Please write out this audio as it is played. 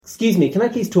Excuse me, can I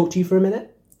please talk to you for a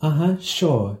minute?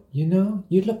 Sure. You know,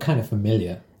 you look kind of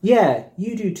familiar. Yeah,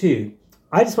 you do too.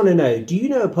 I just want to know, do you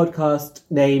know a podcast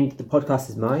named The Podcast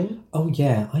Is Mine? Oh,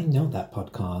 yeah, I know that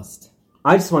podcast.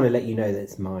 I just want to let you know that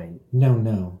it's mine.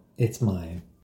 No, it's mine.